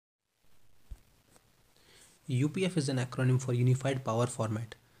UPF is an acronym for Unified Power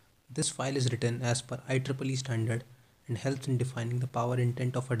Format. This file is written as per IEEE standard and helps in defining the power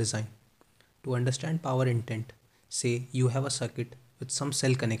intent of a design. To understand power intent, say you have a circuit with some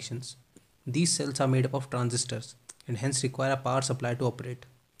cell connections. These cells are made up of transistors and hence require a power supply to operate.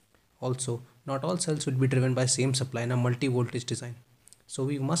 Also, not all cells will be driven by same supply in a multi-voltage design. So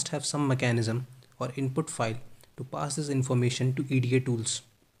we must have some mechanism or input file to pass this information to EDA tools.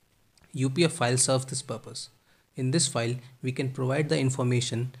 UPF file serves this purpose. In this file, we can provide the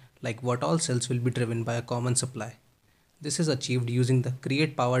information like what all cells will be driven by a common supply. This is achieved using the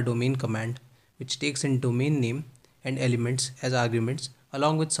create power domain command, which takes in domain name and elements as arguments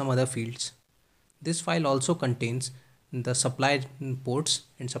along with some other fields. This file also contains the supply ports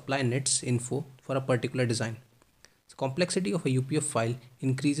and supply nets info for a particular design. The complexity of a UPF file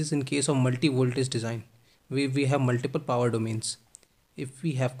increases in case of multi-voltage design, where we have multiple power domains. If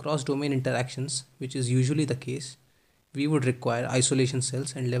we have cross-domain interactions, which is usually the case, we would require isolation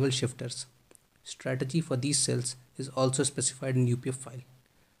cells and level shifters. Strategy for these cells is also specified in UPF file.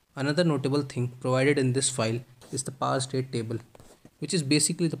 Another notable thing provided in this file is the power state table, which is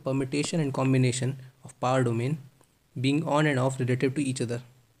basically the permutation and combination of power domain being on and off relative to each other.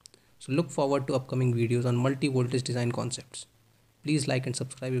 So look forward to upcoming videos on multi-voltage design concepts. Please like and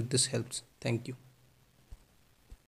subscribe if this helps. Thank you.